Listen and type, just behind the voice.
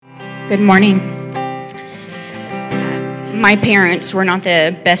Good morning. My parents were not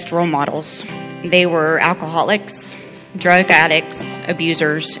the best role models. They were alcoholics, drug addicts,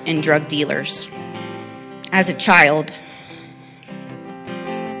 abusers, and drug dealers. As a child,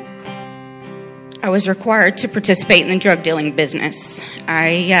 I was required to participate in the drug dealing business.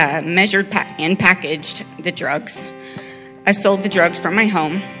 I measured and packaged the drugs. I sold the drugs from my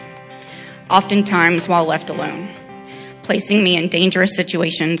home, oftentimes while left alone, placing me in dangerous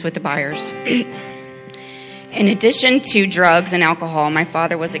situations with the buyers. In addition to drugs and alcohol, my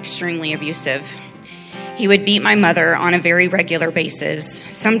father was extremely abusive. He would beat my mother on a very regular basis,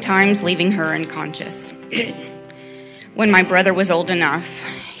 sometimes leaving her unconscious. When my brother was old enough,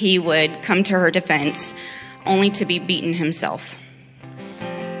 he would come to her defense, only to be beaten himself.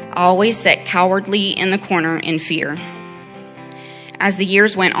 I always sat cowardly in the corner in fear. As the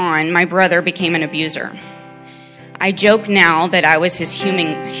years went on, my brother became an abuser. I joke now that I was his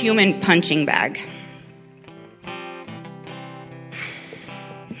human punching bag.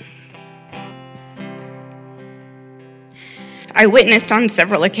 I witnessed on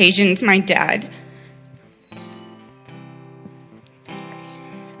several occasions my dad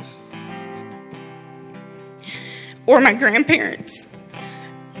or my grandparents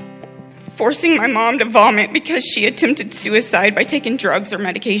forcing my mom to vomit because she attempted suicide by taking drugs or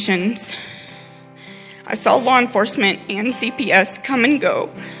medications. I saw law enforcement and CPS come and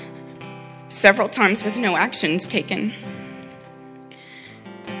go several times with no actions taken.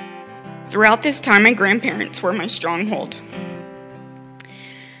 Throughout this time, my grandparents were my stronghold.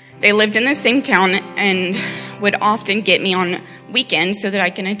 They lived in the same town and would often get me on weekends so that I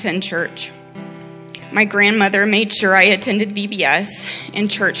can attend church. My grandmother made sure I attended VBS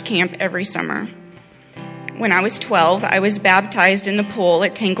and church camp every summer. When I was 12, I was baptized in the pool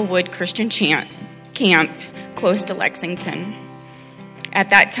at Tanglewood Christian Camp close to Lexington.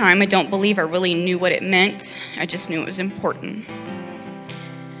 At that time, I don't believe I really knew what it meant. I just knew it was important.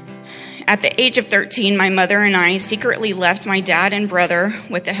 At the age of 13, my mother and I secretly left my dad and brother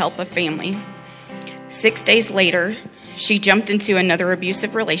with the help of family. 6 days later, she jumped into another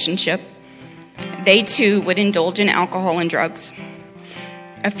abusive relationship. They too would indulge in alcohol and drugs.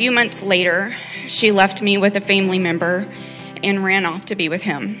 A few months later, she left me with a family member and ran off to be with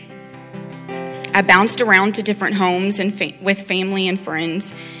him. I bounced around to different homes and with family and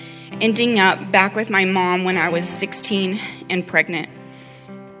friends, ending up back with my mom when I was 16 and pregnant.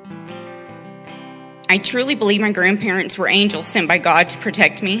 I truly believe my grandparents were angels sent by God to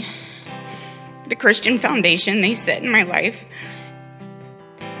protect me. The Christian foundation they set in my life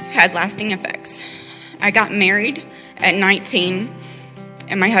had lasting effects. I got married at 19,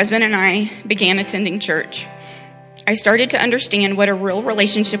 and my husband and I began attending church. I started to understand what a real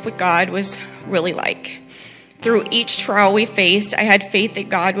relationship with God was really like. Through each trial we faced, I had faith that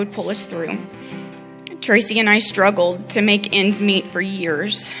God would pull us through. Tracy and I struggled to make ends meet for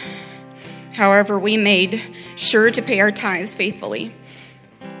years. However, we made sure to pay our tithes faithfully.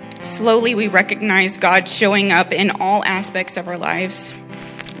 Slowly, we recognized God showing up in all aspects of our lives.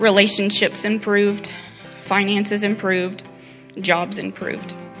 Relationships improved, finances improved, jobs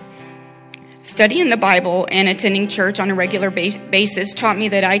improved. Studying the Bible and attending church on a regular basis taught me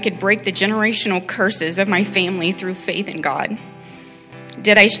that I could break the generational curses of my family through faith in God.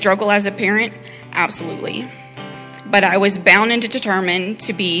 Did I struggle as a parent? Absolutely. But I was bound and determined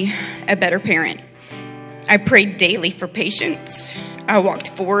to be a better parent. I prayed daily for patience. I walked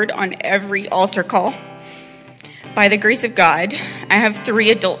forward on every altar call. By the grace of God, I have 3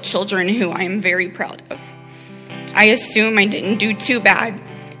 adult children who I am very proud of. I assume I didn't do too bad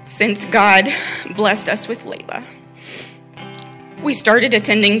since God blessed us with Layla. We started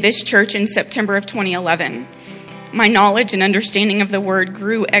attending this church in September of 2011. My knowledge and understanding of the word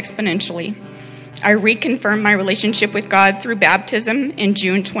grew exponentially. I reconfirmed my relationship with God through baptism in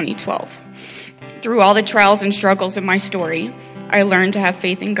June 2012. Through all the trials and struggles of my story, I learned to have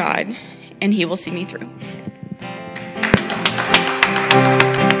faith in God, and He will see me through.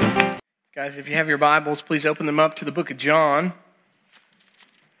 Guys, if you have your Bibles, please open them up to the book of John.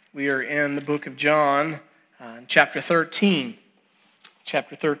 We are in the book of John, chapter 13.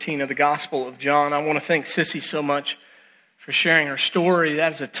 Chapter 13 of the Gospel of John. I want to thank Sissy so much for sharing her story.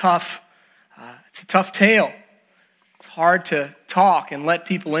 That is it's a tough tale. It's hard to talk and let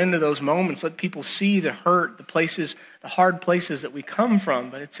people into those moments, let people see the hurt, the hard places that we come from.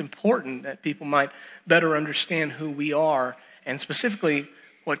 But it's important that people might better understand who we are and specifically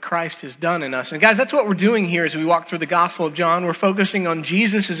what Christ has done in us. And guys, that's what we're doing here as we walk through the Gospel of John. We're focusing on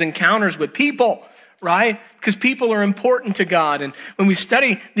Jesus' encounters with people, right? Because people are important to God. And when we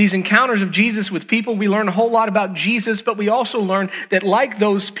study these encounters of Jesus with people, we learn a whole lot about Jesus, but we also learn that like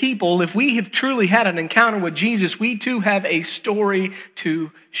those people, if we have truly had an encounter with Jesus, we too have a story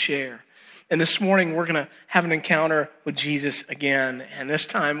to share. And this morning, we're going to have an encounter with Jesus again. And this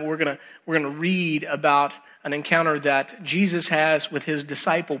time, we're going to read about an encounter that Jesus has with his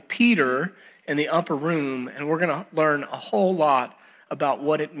disciple Peter in the upper room. And we're going to learn a whole lot about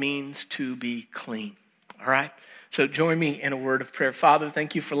what it means to be clean. All right? So join me in a word of prayer. Father,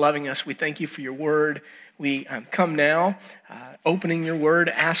 thank you for loving us. We thank you for your word. We come now, opening your word,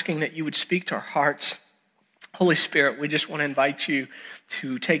 asking that you would speak to our hearts. Holy Spirit, we just want to invite you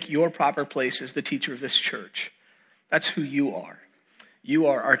to take your proper place as the teacher of this church. That's who you are. You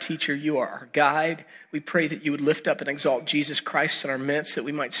are our teacher. You are our guide. We pray that you would lift up and exalt Jesus Christ in our midst, that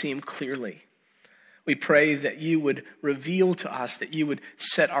we might see him clearly. We pray that you would reveal to us, that you would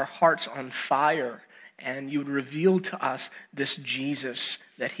set our hearts on fire, and you would reveal to us this Jesus,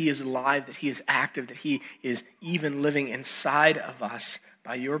 that he is alive, that he is active, that he is even living inside of us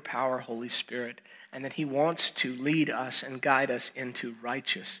by your power, Holy Spirit, and that he wants to lead us and guide us into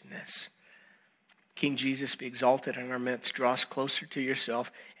righteousness. King Jesus, be exalted in our midst. Draw us closer to yourself.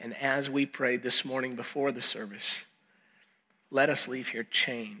 And as we prayed this morning before the service, let us leave here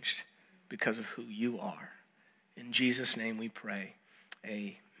changed because of who you are. In Jesus' name we pray.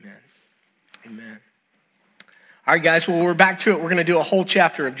 Amen. Amen. All right, guys, well, we're back to it. We're going to do a whole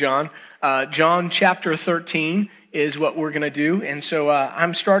chapter of John. John chapter 13 is what we're going to do. And so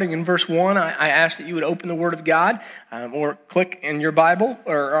I'm starting in verse 1. I ask that you would open the Word of God or click in your Bible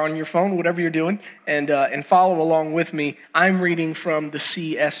or on your phone, whatever you're doing, and follow along with me. I'm reading from the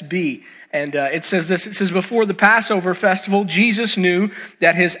CSB. And it says this. It says, before the Passover festival, Jesus knew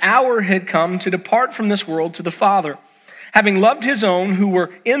that his hour had come to depart from this world to the Father. Having loved his own who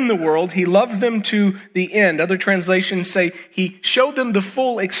were in the world, he loved them to the end. Other translations say he showed them the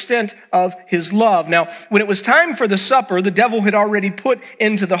full extent of his love. Now, when it was time for the supper, the devil had already put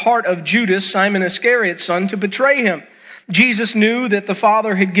into the heart of Judas, Simon Iscariot's son, to betray him. Jesus knew that the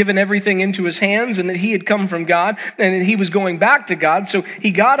Father had given everything into his hands and that he had come from God and that he was going back to God. So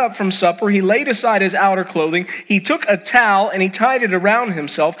he got up from supper. He laid aside his outer clothing. He took a towel and he tied it around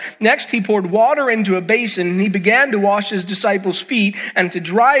himself. Next, he poured water into a basin and he began to wash his disciples' feet and to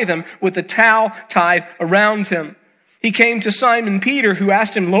dry them with a towel tied around him. He came to Simon Peter, who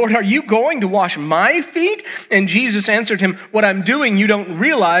asked him, Lord, are you going to wash my feet? And Jesus answered him, what I'm doing you don't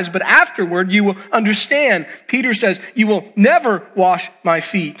realize, but afterward you will understand. Peter says, you will never wash my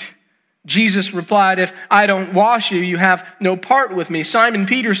feet. Jesus replied, if I don't wash you, you have no part with me. Simon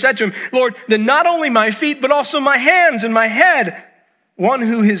Peter said to him, Lord, then not only my feet, but also my hands and my head. One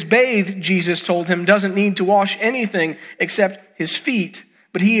who has bathed, Jesus told him, doesn't need to wash anything except his feet.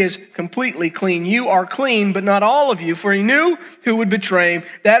 But he is completely clean. You are clean, but not all of you, for he knew who would betray him.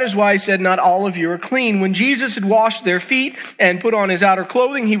 That is why he said, not all of you are clean. When Jesus had washed their feet and put on his outer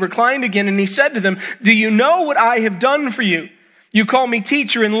clothing, he reclined again and he said to them, do you know what I have done for you? You call me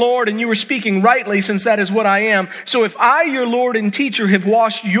teacher and Lord, and you are speaking rightly, since that is what I am. So if I, your Lord and teacher, have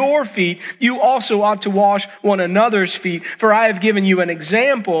washed your feet, you also ought to wash one another's feet. For I have given you an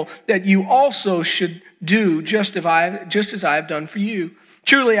example that you also should do just as I have done for you.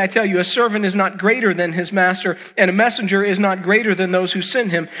 Truly, I tell you, a servant is not greater than his master, and a messenger is not greater than those who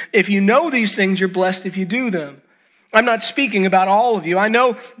send him. If you know these things, you're blessed if you do them. I'm not speaking about all of you. I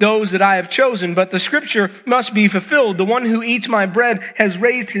know those that I have chosen, but the scripture must be fulfilled. The one who eats my bread has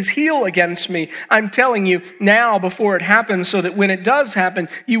raised his heel against me. I'm telling you now before it happens, so that when it does happen,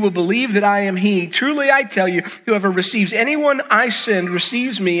 you will believe that I am he. Truly, I tell you, whoever receives anyone I send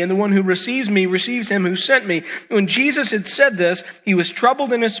receives me, and the one who receives me receives him who sent me. When Jesus had said this, he was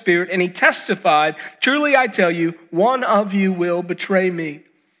troubled in his spirit, and he testified, truly, I tell you, one of you will betray me.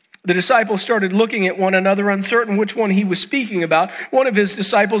 The disciples started looking at one another, uncertain which one he was speaking about. One of his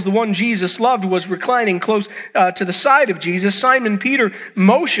disciples, the one Jesus loved, was reclining close to the side of Jesus. Simon Peter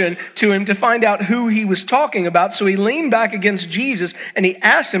motioned to him to find out who he was talking about. So he leaned back against Jesus and he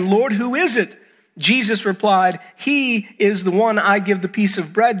asked him, Lord, who is it? Jesus replied, he is the one I give the piece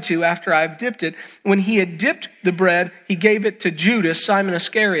of bread to after I've dipped it. When he had dipped the bread, he gave it to Judas, Simon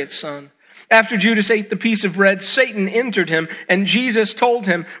Iscariot's son. After Judas ate the piece of bread, Satan entered him, and Jesus told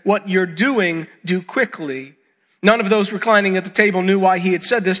him, what you're doing, do quickly. None of those reclining at the table knew why he had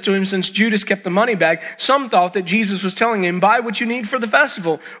said this to him, since Judas kept the money bag. Some thought that Jesus was telling him, buy what you need for the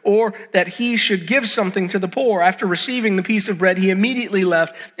festival, or that he should give something to the poor. After receiving the piece of bread, he immediately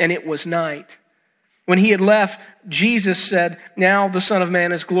left, and it was night. When he had left, Jesus said, "Now the Son of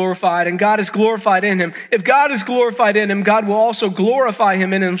Man is glorified, and God is glorified in him. If God is glorified in him, God will also glorify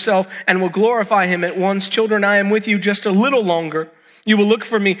him in himself and will glorify him at once. Children, I am with you just a little longer. You will look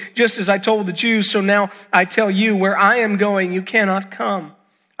for me just as I told the Jews. So now I tell you, where I am going, you cannot come.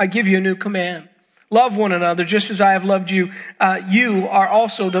 I give you a new command. Love one another just as I have loved you. You are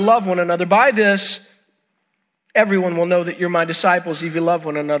also to love one another. By this, everyone will know that you're my disciples if you love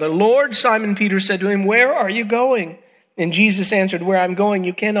one another." "Lord," Simon Peter said to him, "where are you going?" And Jesus answered, "Where I'm going,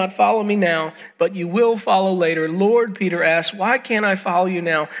 you cannot follow me now, but you will follow later." "Lord," Peter asked, "why can't I follow you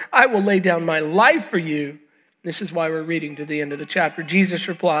now? I will lay down my life for you." This is why we're reading to the end of the chapter. Jesus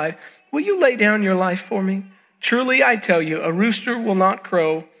replied, "Will you lay down your life for me? Truly, I tell you, a rooster will not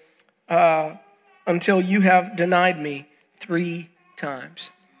crow until you have denied me 3 times.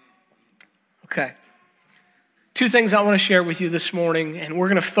 Okay. 2 things I want to share with you this morning, and we're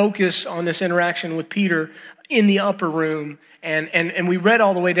going to focus on this interaction with Peter in the upper room. And we read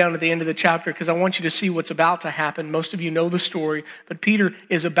all the way down to the end of the chapter because I want you to see what's about to happen. Most of you know the story, but Peter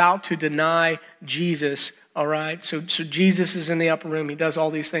is about to deny Jesus. All right, so Jesus is in the upper room. He does all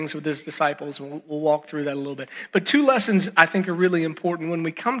these things with his disciples, and we'll walk through that a little bit. But 2 lessons I think are really important when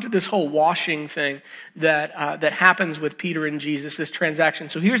we come to this whole washing thing that happens with Peter and Jesus, this transaction.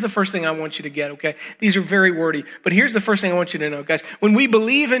 So here's the first thing I want you to get, okay? These are very wordy, but here's the first thing I want you to know, guys. When we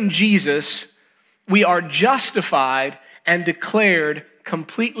believe in Jesus, we are justified and declared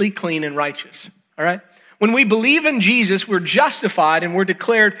completely clean and righteous, all right? When we believe in Jesus, we're justified and we're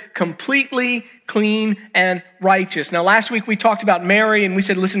declared completely clean and righteous. Now, last week we talked about Mary, and we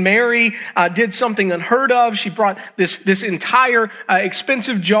said, listen, Mary did something unheard of. She brought this entire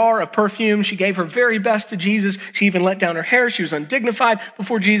expensive jar of perfume. She gave her very best to Jesus. She even let down her hair. She was undignified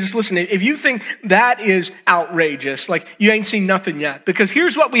before Jesus. Listen, if you think that is outrageous, like you ain't seen nothing yet, because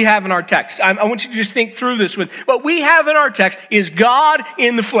here's what we have in our text. I want you to just think through this with what we have in our text is God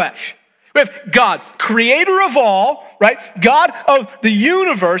in the flesh. We have God, creator of all, right? God of the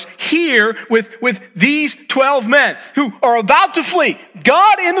universe here with these 12 men who are about to flee.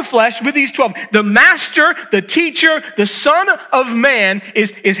 God in the flesh with these 12. The master, the teacher, the Son of Man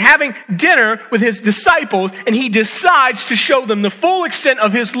is having dinner with his disciples, and he decides to show them the full extent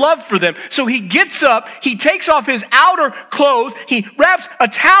of his love for them. So he gets up, he takes off his outer clothes, he wraps a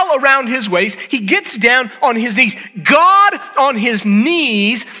towel around his waist, he gets down on his knees. God on his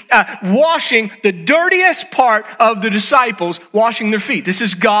knees, washing the dirtiest part of the disciples, washing their feet. This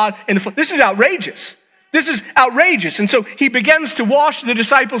is God in the flesh. This is outrageous. This is outrageous. And so he begins to wash the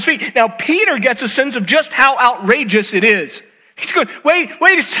disciples' feet. Now, Peter gets a sense of just how outrageous it is. He's going, wait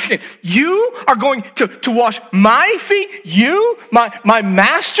a second. You are going to wash my feet? You, my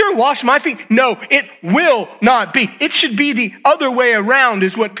master, wash my feet? No, it will not be. It should be the other way around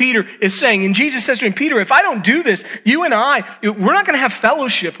is what Peter is saying. And Jesus says to him, Peter, if I don't do this, you and we're not going to have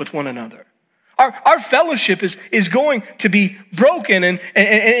fellowship with one another. Our fellowship is going to be broken,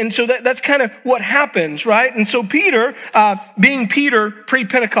 and so that's kind of what happens, right? And so Peter, being Peter,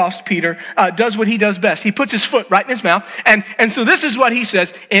 pre-Pentecost Peter, does what he does best. He puts his foot right in his mouth, and so this is what he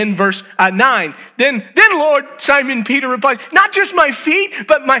says in verse 9. Then Lord, Simon Peter replies, not just my feet,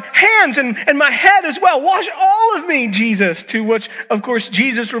 but my hands and my head as well. Wash all of me, Jesus. To which, of course,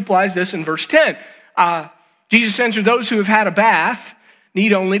 Jesus replies this in verse 10. Jesus answered, those who have had a bath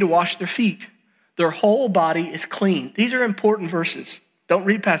need only to wash their feet. Their whole body is clean. These are important verses. Don't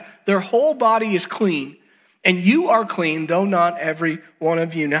read past. Their whole body is clean, and you are clean, though not every one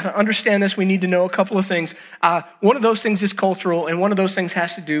of you. Now, to understand this, we need to know a couple of things. One of those things is cultural, and one of those things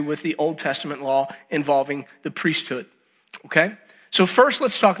has to do with the Old Testament law involving the priesthood. Okay? So first,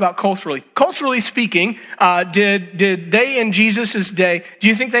 let's talk about culturally. Culturally speaking, did they in Jesus' day, do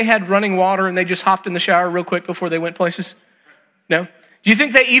you think they had running water and they just hopped in the shower real quick before they went places? No? Do you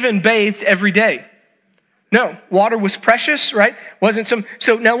think they even bathed every day? No. Water was precious, right?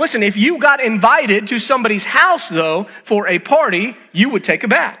 So now listen, if you got invited to somebody's house, though, for a party, you would take a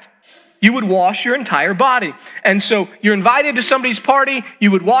bath. You would wash your entire body. And so you're invited to somebody's party, you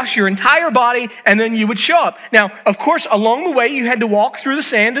would wash your entire body, and then you would show up. Now, of course, along the way, you had to walk through the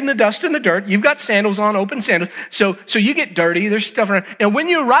sand and the dust and the dirt. You've got sandals on, open sandals. So you get dirty. There's stuff around. Now, when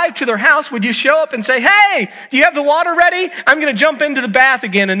you arrive to their house, would you show up and say, hey, do you have the water ready? I'm going to jump into the bath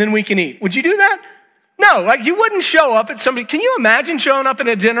again, and then we can eat. Would you do that? No, like you wouldn't show up at somebody. Can you imagine showing up at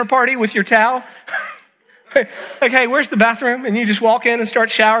a dinner party with your towel? Like, hey, where's the bathroom? And you just walk in and start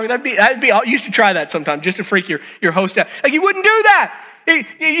showering. That'd be. I used to try that sometimes just to freak your host out. Like, you wouldn't do that.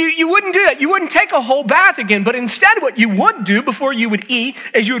 You wouldn't do that. You wouldn't take a whole bath again. But instead, what you would do before you would eat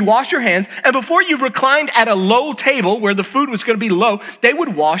is you would wash your hands. And before you reclined at a low table where the food was going to be low, they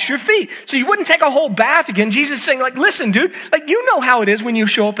would wash your feet. So you wouldn't take a whole bath again. Jesus is saying, like, listen, dude, like, you know how it is when you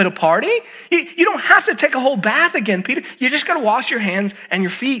show up at a party. You don't have to take a whole bath again, Peter. You just got to wash your hands and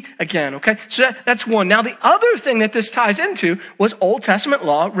your feet again, okay? So that's one. Now, the other thing that this ties into was Old Testament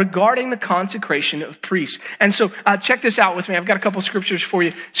law regarding the consecration of priests. And so check this out with me. I've got a couple scriptures for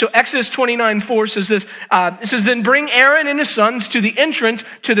you. So Exodus 29:4 says this. It says, then bring Aaron and his sons to the entrance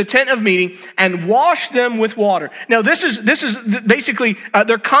to the tent of meeting and wash them with water. Now, this is basically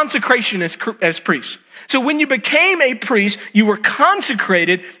their consecration as priests. So when you became a priest, you were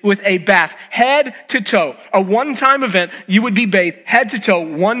consecrated with a bath, head to toe. A one-time event, you would be bathed head to toe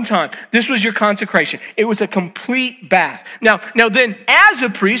one time. This was your consecration. It was a complete bath. Now then, as a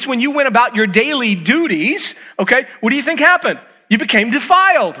priest, when you went about your daily duties, okay, what do you think happened? You became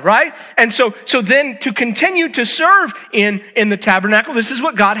defiled, right? And so then to continue to serve in the tabernacle, this is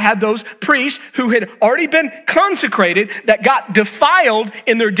what God had those priests who had already been consecrated that got defiled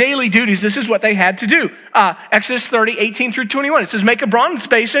in their daily duties. This is what they had to do. Exodus 30:18-21. It says, make a bronze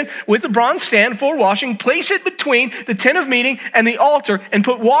basin with a bronze stand for washing, place it between the tent of meeting and the altar, and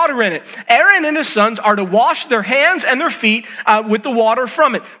put water in it. Aaron and his sons are to wash their hands and their feet with the water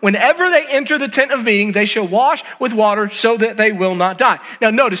from it. Whenever they enter the tent of meeting, they shall wash with water so that they will not die. Now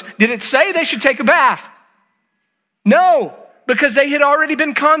notice, did it say they should take a bath? No, because they had already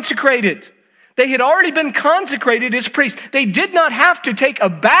been consecrated. They had already been consecrated as priests. They did not have to take a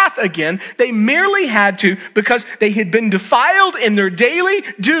bath again. They merely had to, because they had been defiled in their daily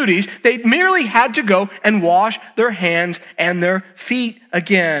duties, they merely had to go and wash their hands and their feet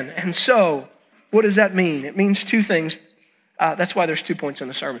again. And so, what does that mean? It means two things. That's why there's 2 points in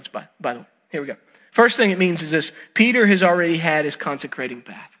the sermons, by the way. Here we go. First thing it means is this. Peter has already had his consecrating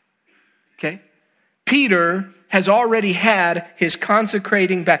bath. Okay? Peter has already had his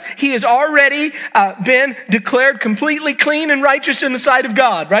consecrating bath. He has already been declared completely clean and righteous in the sight of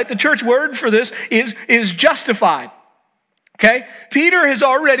God, right? The church word for this is justified. Okay? Peter has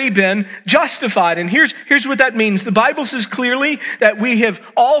already been justified. And here's what that means. The Bible says clearly that we have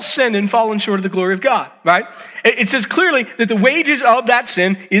all sinned and fallen short of the glory of God, right? It says clearly that the wages of that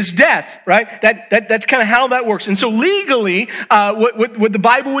sin is death, right? That's kind of how that works. And so legally, what the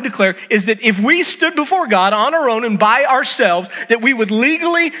Bible would declare is that if we stood before God on our own and by ourselves, that we would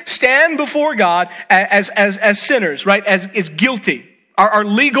legally stand before God as sinners, right? As guilty. Our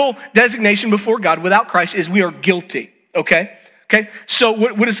legal designation before God without Christ is we are guilty. Okay? So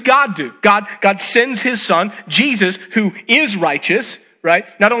what does God do? God sends his son, Jesus, who is righteous, right?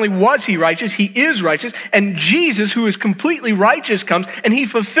 Not only was he righteous, he is righteous. And Jesus, who is completely righteous, comes and he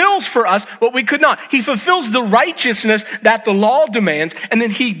fulfills for us what we could not. He fulfills the righteousness that the law demands, and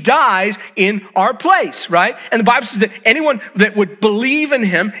then he dies in our place, right? And the Bible says that anyone that would believe in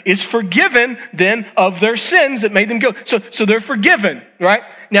him is forgiven then of their sins that made them guilty. So they're forgiven, right?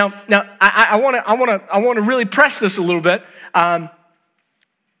 Now I want to really press this a little bit. I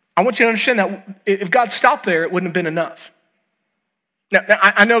want you to understand that if God stopped there, it wouldn't have been enough. Now,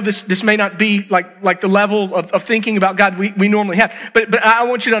 I know this may not be like the level of thinking about God we normally have, but I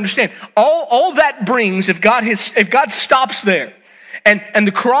want you to understand all that brings, if God stops there, and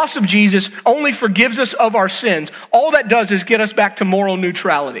the cross of Jesus only forgives us of our sins, all that does is get us back to moral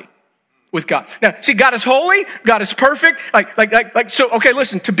neutrality with God. Now, see, God is holy, God is perfect. So, okay,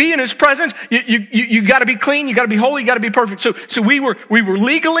 listen, to be in his presence, you got to be clean, you got to be holy, you got to be perfect. So we were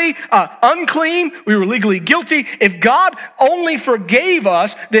legally unclean, we were legally guilty. If God only forgave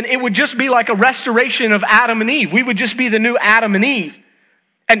us, then it would just be like a restoration of Adam and Eve. We would just be the new Adam and Eve.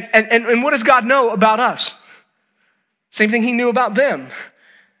 And what does God know about us? Same thing he knew about them.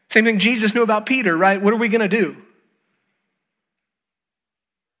 Same thing Jesus knew about Peter, right? What are we going to do?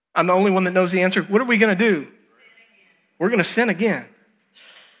 I'm the only one that knows the answer. What are we going to do? We're going to sin again.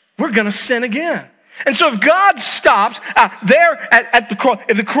 We're going to sin again. And so if God stops there at the cross,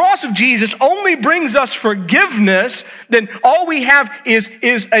 if the cross of Jesus only brings us forgiveness, then all we have is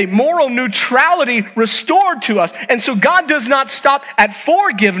a moral neutrality restored to us. And so God does not stop at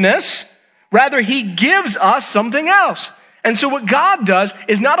forgiveness. Rather, he gives us something else. And so what God does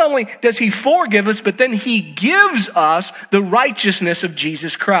is not only does he forgive us, but then he gives us the righteousness of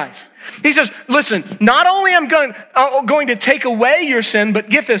Jesus Christ. He says, listen, not only am I going to take away your sin, but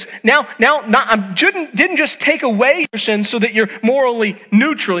get this, I didn't just take away your sin so that you're morally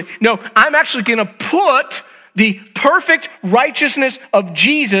neutral. No, I'm actually going to put the perfect righteousness of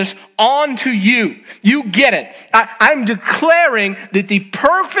Jesus onto you. You get it. I'm declaring that the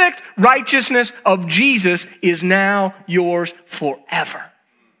perfect righteousness of Jesus is now yours forever.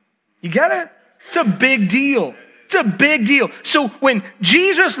 You get it? It's a big deal. It's a big deal. So when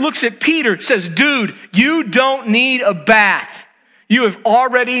Jesus looks at Peter, says, dude, you don't need a bath. You have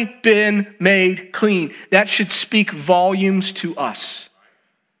already been made clean. That should speak volumes to us.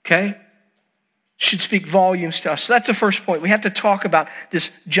 Okay? Should speak volumes to us. So that's the first point. We have to talk about this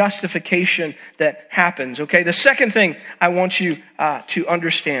justification that happens. Okay? The second thing I want you to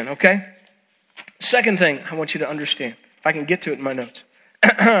understand. Okay? Second thing I want you to understand, if I can get to it in my notes,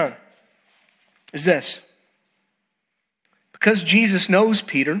 is this. Because Jesus knows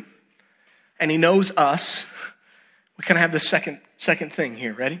Peter and he knows us, we kind of have the second thing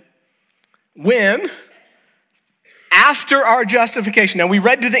here. Ready? When, after our justification, now we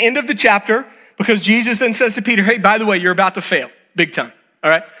read to the end of the chapter because Jesus then says to Peter, hey, by the way, you're about to fail big time. All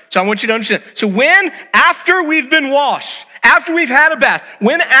right? So I want you to understand. So when, after we've been washed, after we've had a bath,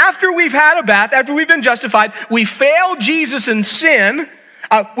 after we've been justified, we fail Jesus in sin,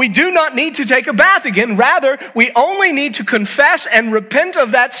 we do not need to take a bath again. Rather, we only need to confess and repent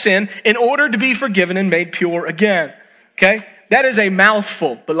of that sin in order to be forgiven and made pure again. Okay? That is a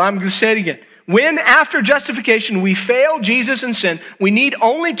mouthful, but I'm going to say it again. When, after justification, we fail Jesus in sin, we need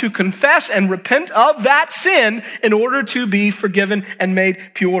only to confess and repent of that sin in order to be forgiven and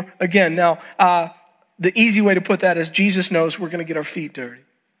made pure again. Now, the easy way to put that is Jesus knows we're going to get our feet dirty.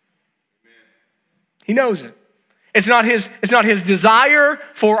 He knows it. It's not his desire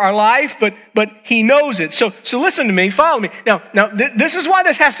for our life, but he knows it. So listen to me, follow me. Now, this is why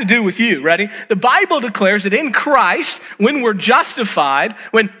this has to do with you. Ready? The Bible declares that in Christ, when we're justified,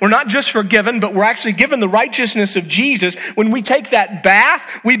 when we're not just forgiven, but we're actually given the righteousness of Jesus, when we take that bath,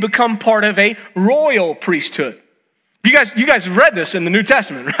 we become part of a royal priesthood. You guys have read this in the New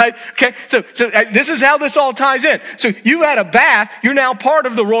Testament, right? Okay, so this is how this all ties in. So you had a bath, you're now part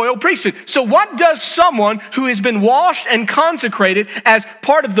of the royal priesthood. So what does someone who has been washed and consecrated as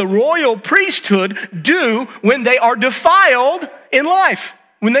part of the royal priesthood do when they are defiled in life?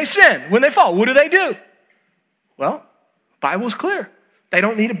 When they sin, when they fall, what do? Well, the Bible's clear. They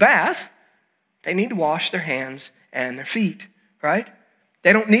don't need a bath. They need to wash their hands and their feet, right?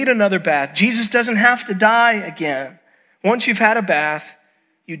 They don't need another bath. Jesus doesn't have to die again. Once you've had a bath,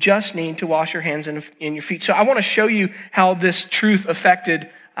 you just need to wash your hands and your feet. So I want to show you how this truth affected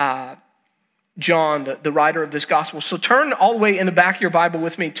John, the writer of this gospel. So turn all the way in the back of your Bible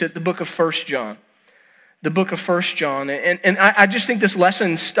with me to the book of 1 John. The book of 1 John. And I just think this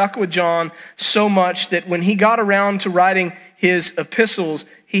lesson stuck with John so much that when he got around to writing his epistles,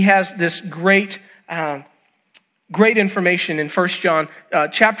 he has this great information in 1 John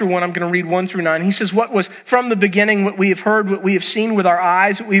chapter 1. I'm going to read 1 through 9. He says, what was from the beginning, what we have heard, what we have seen with our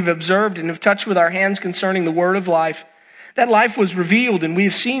eyes, what we've observed and have touched with our hands concerning the word of life. That life was revealed, and we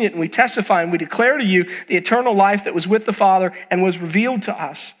have seen it, and we testify, and we declare to you the eternal life that was with the Father and was revealed to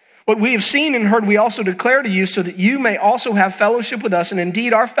us. What we have seen and heard, we also declare to you, so that you may also have fellowship with us. And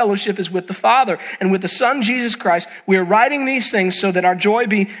indeed, our fellowship is with the Father and with the Son, Jesus Christ. We are writing these things so that our joy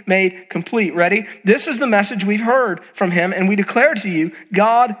be made complete. Ready? This is the message we've heard from him, and we declare to you,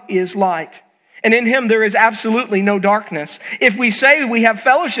 God is light. And in him there is absolutely no darkness. If we say we have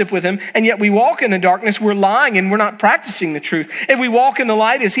fellowship with him, and yet we walk in the darkness, we're lying and we're not practicing the truth. If we walk in the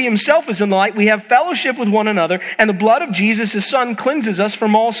light as he himself is in the light, we have fellowship with one another, and the blood of Jesus, his son, cleanses us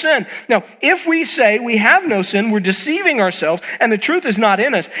from all sin. Now, if we say we have no sin, we're deceiving ourselves, and the truth is not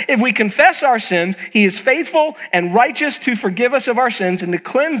in us. If we confess our sins, he is faithful and righteous to forgive us of our sins and to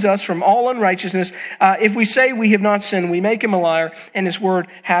cleanse us from all unrighteousness. If we say we have not sinned, we make him a liar, and his word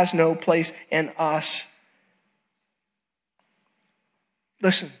has no place in us.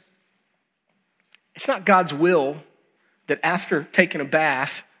 Listen, it's not God's will that after taking a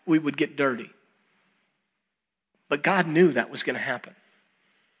bath, we would get dirty. But God knew that was going to happen.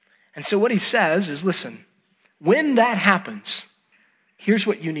 And so what he says is, listen, when that happens, here's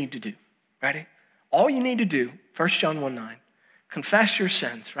what you need to do. Ready? All you need to do, 1 John 1:9, confess your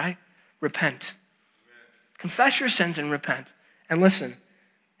sins, right? Repent. Confess your sins and repent. And listen,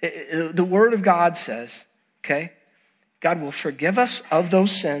 the word of God says, okay, God will forgive us of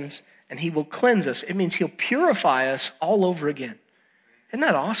those sins and he will cleanse us. It means he'll purify us all over again. Isn't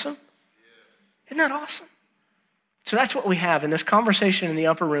that awesome? Isn't that awesome? So that's what we have in this conversation in the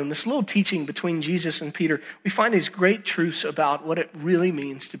upper room, this little teaching between Jesus and Peter. We find these great truths about what it really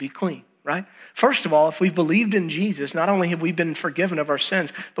means to be clean. right? First of all, if we've believed in Jesus, not only have we been forgiven of our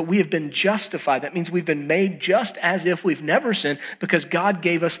sins, but we have been justified. That means we've been made just as if we've never sinned because God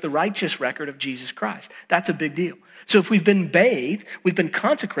gave us the righteous record of Jesus Christ. That's a big deal. So if we've been bathed, we've been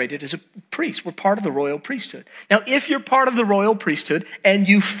consecrated as a priest. We're part of the royal priesthood. Now, if you're part of the royal priesthood and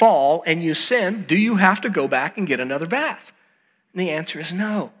you fall and you sin, do you have to go back and get another bath? And the answer is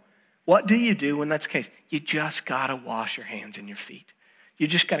no. What do you do when that's the case? You just got to wash your hands and your feet. You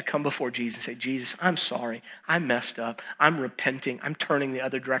just got to come before Jesus and say, Jesus, I'm sorry. I messed up. I'm repenting. I'm turning the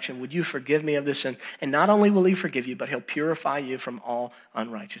other direction. Would you forgive me of this sin? And not only will he forgive you, but he'll purify you from all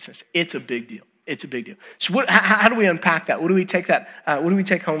unrighteousness. It's a big deal. It's a big deal. So how do we unpack that? What do we take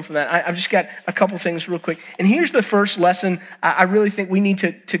home from that? I've just got a couple things real quick. And here's the first lesson I really think we need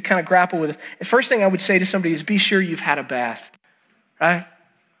to kind of grapple with. The first thing I would say to somebody is be sure you've had a bath, right?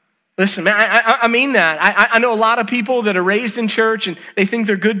 Listen, man, I mean that. I know a lot of people that are raised in church and they think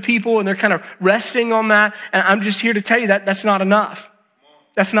they're good people and they're kind of resting on that. And I'm just here to tell you that that's not enough.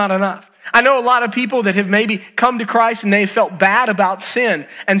 That's not enough. I know a lot of people that have maybe come to Christ and they felt bad about sin.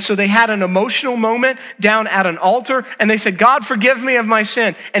 And so they had an emotional moment down at an altar and they said, God, forgive me of my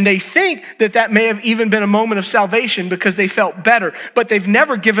sin. And they think that that may have even been a moment of salvation because they felt better, but they've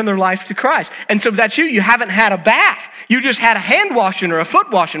never given their life to Christ. And so if that's you haven't had a bath. You just had a hand washing or a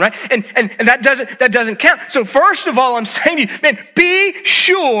foot washing, right? And that doesn't count. So first of all, I'm saying to you, man, be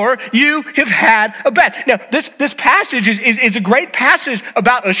sure you have had a bath. Now, this passage is a great passage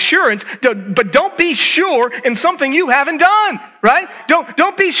about assurance. But don't be sure in something you haven't done, right?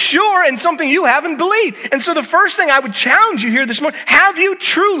 Don't be sure in something you haven't believed. And so the first thing I would challenge you here this morning, have you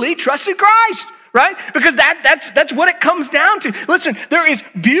truly trusted Christ? Right? Because that's what it comes down to. Listen, there is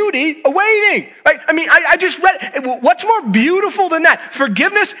beauty awaiting. Right? I mean, I just read, what's more beautiful than that?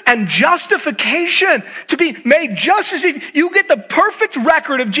 Forgiveness and justification. To be made just as if you get the perfect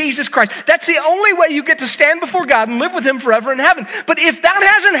record of Jesus Christ. That's the only way you get to stand before God and live with him forever in heaven. But if that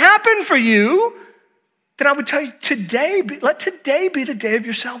hasn't happened for you, then I would tell you let today be the day of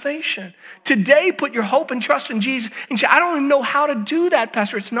your salvation. Today, put your hope and trust in Jesus. And say, I don't even know how to do that,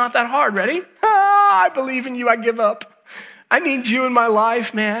 Pastor. It's not that hard. Ready? I believe in you. I give up. I need you in my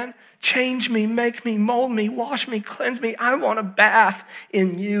life, man. Change me, make me, mold me, wash me, cleanse me. I want a bath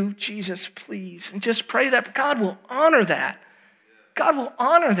in you, Jesus, please. And just pray that God will honor that. God will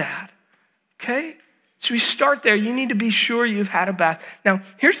honor that. Okay? So we start there. You need to be sure you've had a bath. Now,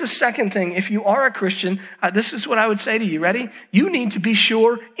 here's the second thing. If you are a Christian, this is what I would say to you. Ready? You need to be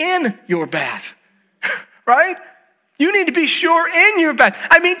sure in your bath. Right? You need to be sure in your bath.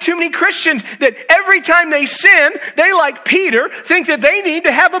 I meet too many Christians that every time they sin, they, like Peter, think that they need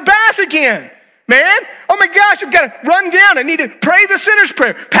to have a bath again. Man, oh my gosh, I've got to run down. I need to pray the sinner's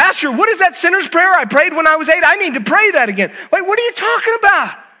prayer. Pastor, what is that sinner's prayer I prayed when I was 8? I need to pray that again. Wait, what are you talking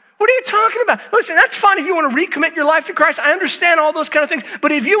about? What are you talking about? Listen, that's fine if you want to recommit your life to Christ. I understand all those kind of things.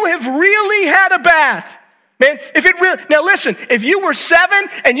 But if you have really had a bath, man, now listen, if you were 7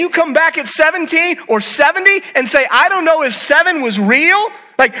 and you come back at 17 or 70 and say, I don't know if 7 was real,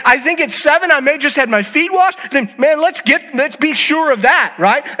 like I think it's 7, I may just had my feet washed, then man, let's be sure of that,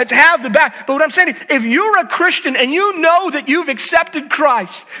 right? Let's have the bath. But what I'm saying is, if you're a Christian and you know that you've accepted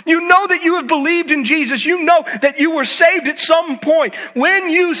Christ, you know that you have believed in Jesus, you know that you were saved at some point, when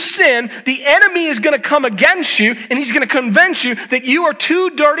you sin, the enemy is going to come against you and he's going to convince you that you are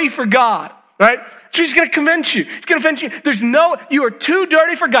too dirty for God, right? So he's going to convince you. He's going to convince you. You are too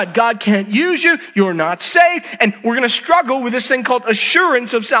dirty for God. God can't use you. You're not saved. And we're going to struggle with this thing called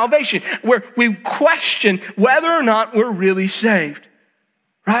assurance of salvation, where we question whether or not we're really saved.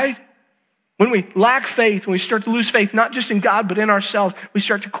 Right? When we lack faith, when we start to lose faith, not just in God, but in ourselves, we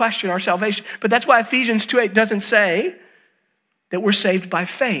start to question our salvation. But that's why Ephesians 2:8 doesn't say that we're saved by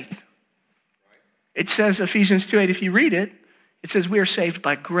faith. It says, Ephesians 2:8, if you read it, it says we are saved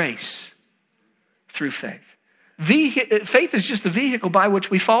by grace. Through faith. Faith is just the vehicle by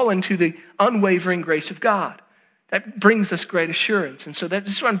which we fall into the unwavering grace of God. That brings us great assurance. And so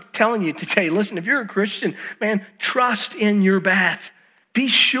that's what I'm telling you today. Listen, if you're a Christian, man, trust in your bath. Be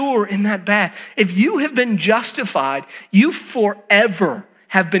sure in that bath. If you have been justified, you forever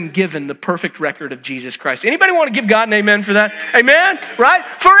have been given the perfect record of Jesus Christ. Anybody want to give God an amen for that? Amen? Right?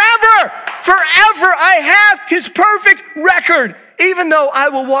 Forever I have his perfect record. Even though I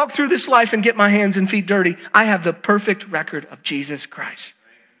will walk through this life and get my hands and feet dirty, I have the perfect record of Jesus Christ.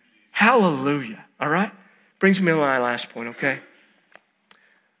 Hallelujah. All right? Brings me to my last point, okay?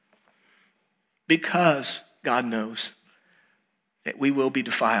 Because God knows that we will be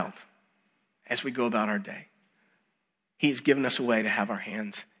defiled as we go about our day. He has given us a way to have our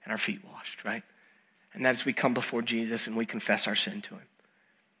hands and our feet washed, right? And that is we come before Jesus and we confess our sin to him.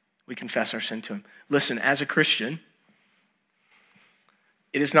 We confess our sin to him. Listen, as a Christian,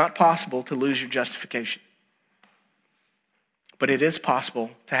 it is not possible to lose your justification. But it is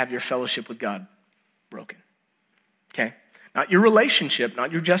possible to have your fellowship with God broken. Okay? Not your relationship,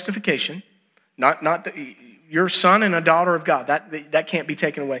 not your justification, you're a son and a daughter of God. That can't be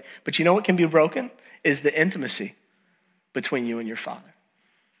taken away. But you know what can be broken? Is the intimacy between you and your Father.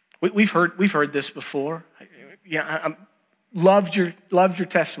 We've heard this before. Yeah, I loved your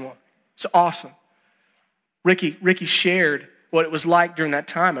testimony. It's awesome. Ricky shared what it was like during that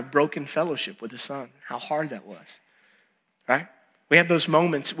time of broken fellowship with his son, how hard that was, right? We have those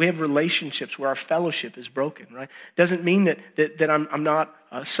moments, we have relationships where our fellowship is broken, right? Doesn't mean that I'm not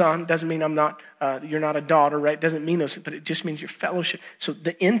a son, doesn't mean you're not a daughter, right? Doesn't mean those, but it just means your fellowship. So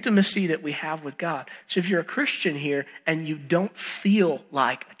the intimacy that we have with God. So if you're a Christian here and you don't feel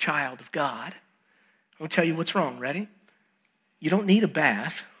like a child of God, I'm going to tell you what's wrong, ready? You don't need a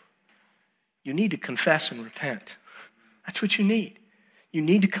bath. You need to confess and repent. That's what you need. You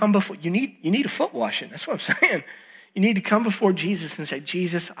need to come before, you need a foot washing. That's what I'm saying. You need to come before Jesus and say,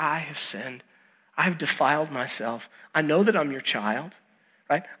 Jesus, I have sinned. I have defiled myself. I know that I'm your child,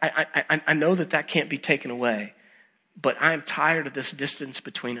 right? I know that can't be taken away, but I'm tired of this distance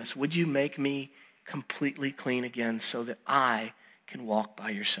between us. Would you make me completely clean again so that I can walk by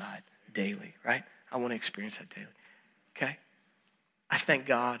your side daily, right? I want to experience that daily, okay? I thank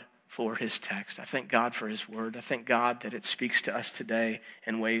God for his text. I thank God for his word. I thank God that it speaks to us today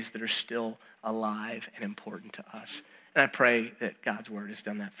in ways that are still alive and important to us. And I pray that God's word has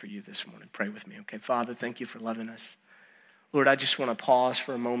done that for you this morning. Pray with me, okay? Father, thank you for loving us. Lord, I just want to pause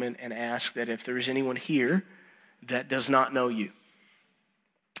for a moment and ask that if there is anyone here that does not know you,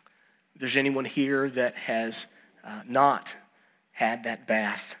 if there's anyone here that has not had that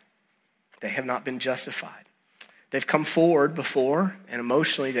bath, they have not been justified. They've come forward before, and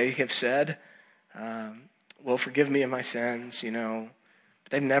emotionally they have said, well, forgive me of my sins,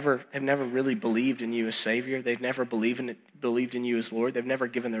 But they've never really believed in you as Savior. They've never believed in you as Lord. They've never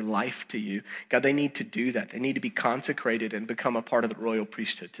given their life to you. God, they need to do that. They need to be consecrated and become a part of the royal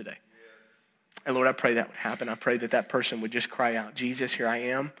priesthood today. And Lord, I pray that would happen. I pray that person would just cry out, Jesus, here I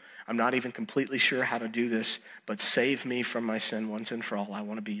am. I'm not even completely sure how to do this, but save me from my sin once and for all. I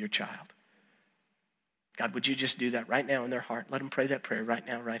want to be your child. God, would you just do that right now in their heart? Let them pray that prayer right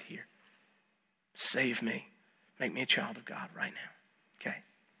now, right here. Save me. Make me a child of God right now. Okay.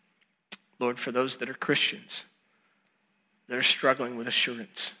 Lord, for those that are Christians, that are struggling with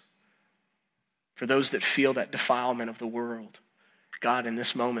assurance, for those that feel that defilement of the world, God, in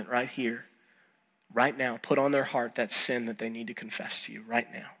this moment right here, right now, put on their heart that sin that they need to confess to you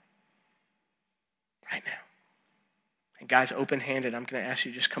right now. Right now. And guys, open-handed, I'm going to ask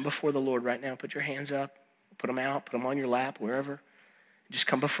you, just come before the Lord right now. Put your hands up, put them out, put them on your lap, wherever. Just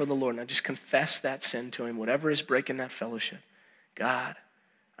come before the Lord. Now just confess that sin to him, whatever is breaking that fellowship. God,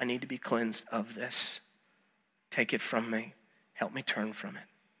 I need to be cleansed of this. Take it from me. Help me turn from it.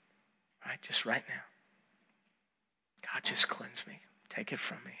 Right? Just right now. God, just cleanse me. Take it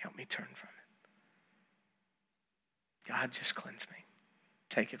from me. Help me turn from it. God, just cleanse me.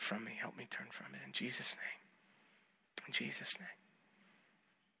 Take it from me. Help me turn from it. In Jesus' name. In Jesus' name.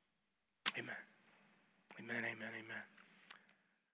 Amen. Amen, amen, amen.